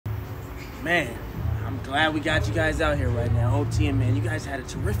Man, I'm glad we got you guys out here right now. OTM, man, you guys had a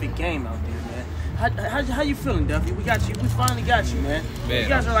terrific game out there, man. How you feeling, Duffy? We got you. We finally got you, man. You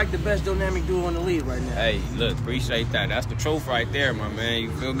guys are like the best dynamic duo in the league right now. Hey, look, appreciate that. That's the truth right there, my man.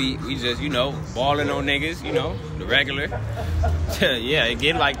 You feel me? We just, you know, balling on niggas, you know, the regular. Yeah, it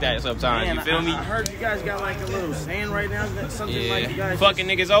get like that sometimes. Man, you feel me? I heard you guys got like a little saying right now. Something like you guys fucking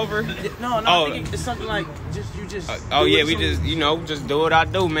niggas over. No, I think it's something like you just. We just, you know, just do what I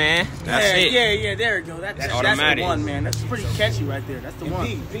do, man. That's it. Yeah. There you go. That's automatic. The one, man. That's pretty catchy right there. That's the one.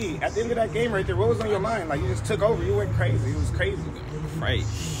 P, at the end of that game right there, what was on your mind? Like you just took over. You went crazy. It was crazy. Right.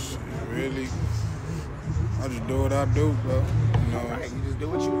 Really? I just do what I do, bro. You know. Right, you just do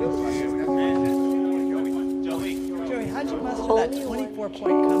what you do. Joey, how'd you muster that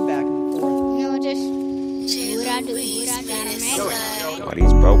 24-point comeback in the fourth? No, just do what I do. Why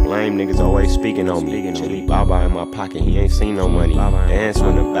these broke lame niggas always speaking on me? Chili Baba in my pocket, he ain't seen no money. Dance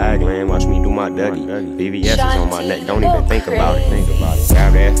when the bag land, watch me do my Dougie. VVS is on my neck, don't even think about it.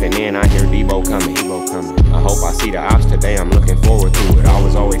 Grab the FNN, I hear Debo coming. I hope I see the ops today, I'm looking forward to it. I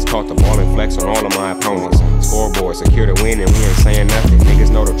was always taught to ball and flex on all of my opponents. Scoreboard, secure the win, and we ain't saying nothing.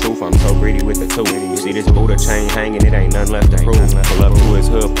 Niggas know the truth, I'm so greedy with the two. You see this Buddha chain hanging, it ain't nothing left to prove. Pull up to his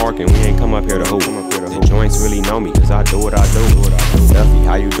hood parking, we ain't come up here to hoop. The joints really know me, cause I do what I do. Duffy,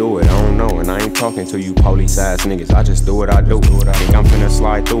 how you do it? I don't know, and I ain't talking to you police ass niggas. I just do what I do. Think I'm finna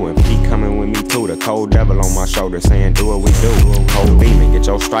slide through, and keep coming with me too. The cold devil on my shoulder saying do what we do. Cold demon, get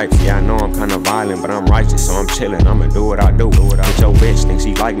your stripes. Yeah, I know I'm kinda violent, but I'm righteous, so I'm chillin'. I'ma do what I do. Get your bitch, think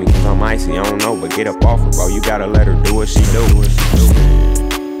she like me cause I'm icy. I don't know, but get up off her, bro. You gotta let her do what she do.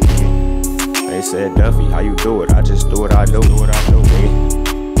 They said, Duffy, how you do it? I just do what I do.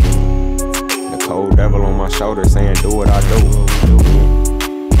 The cold devil on my shoulder saying do what I do.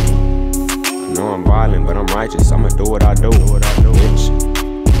 I know I'm violent, but I'm righteous. I'ma do what I do. Bitch.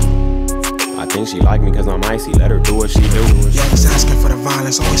 I think she like me cause I'm icy, let her do what she do. Yeah, just asking for the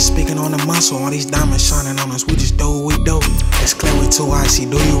violence, always speaking on the muscle. All these diamonds shining on us, we just do what we do. It's clear we too icy,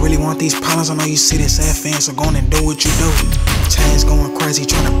 do you really want these problems? I know you see this FN, so go on and do what you do. Chains going crazy,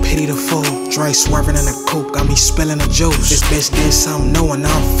 trying to pity the fool. Dre swerving in the coupe, got me spilling the juice. This bitch did something new and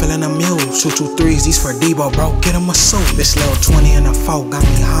now I'm feeling amused. 223s, these for Debo, bro, get him a suit. This little 20 in the 4 got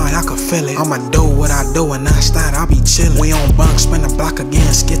me high, I can feel it. I'ma do what I do and not start, I be chillin'. We on bunk, spin the block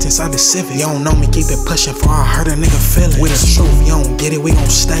again, skits inside the Civic. You don't know me, keep it pushing for I hurt a nigga feeling. With the truth, you don't get it, we gon'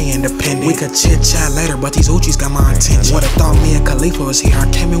 stay independent. We could chit chat later, but these Uchis got my attention. Would've thought me and Khalifa was here,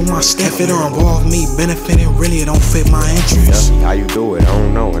 I came in with my step. If it don't involve me benefiting, really it don't fit my interest. How you do it? I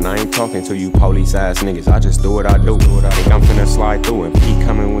don't know, and I ain't talking to you police ass niggas. I just do what I do. Think I'm finna slide through, and keep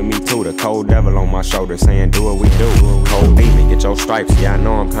coming with me too. The cold devil on my shoulder saying do what we do. Cold demon, get your stripes. Yeah, I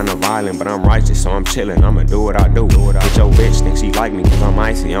know I'm kinda violent, but I'm righteous, so I'm chillin'. I'ma do what I do. Get your bitch, think she like me cause I'm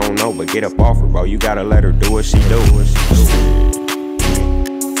icy. I don't know, but get up off her, bro. You gotta let her do what she do.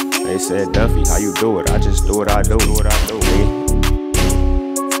 They said, Duffy, how you do it? I just do what I do.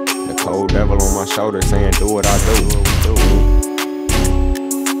 The cold devil on my shoulder saying do what I do.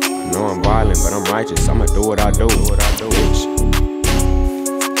 I know I'm violent, but I'm righteous. I'ma do what I do. Bitch.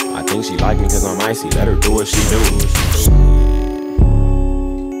 I think she like me cause I'm icy. Let her do what she do.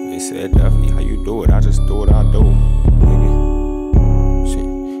 They said, Duffy, how you do it? I just do what I do.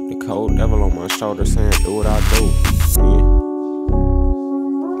 The cold devil on my shoulder saying do what I do.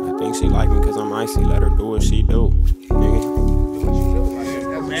 I think she like me cause I'm icy. Let her do what she do.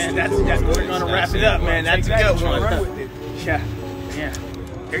 Man, we're gonna wrap it up, man. That's a good one. Yeah.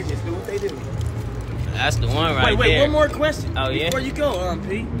 They just do what they do. That's the one right there. Wait, one more question. Oh, yeah? Before you go,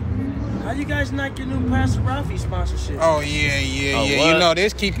 P. How you guys not get new Pastor Rafi sponsorship? Oh, yeah. You know,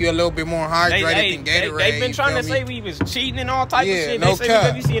 this keep you a little bit more hydrated than Gatorade. They've been trying to say we was cheating and all type of shit. No they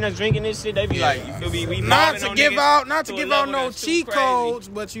say we be seeing us drinking this shit. They be like, you feel me? We not to give out no cheat codes,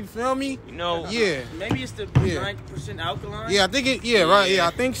 but you feel me? You know, maybe it's the 9% alkaline. Yeah, I think it. Right. Yeah,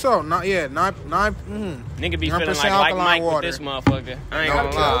 I think so. Nigga be feeling like Mike water. With this motherfucker. I ain't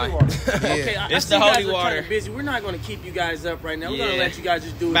gonna lie. Okay, it's the holy water. Busy. We're not gonna keep you guys up right now. We're gonna let you guys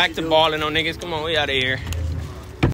just do it. Back to balling on niggas. Come on, we out of here.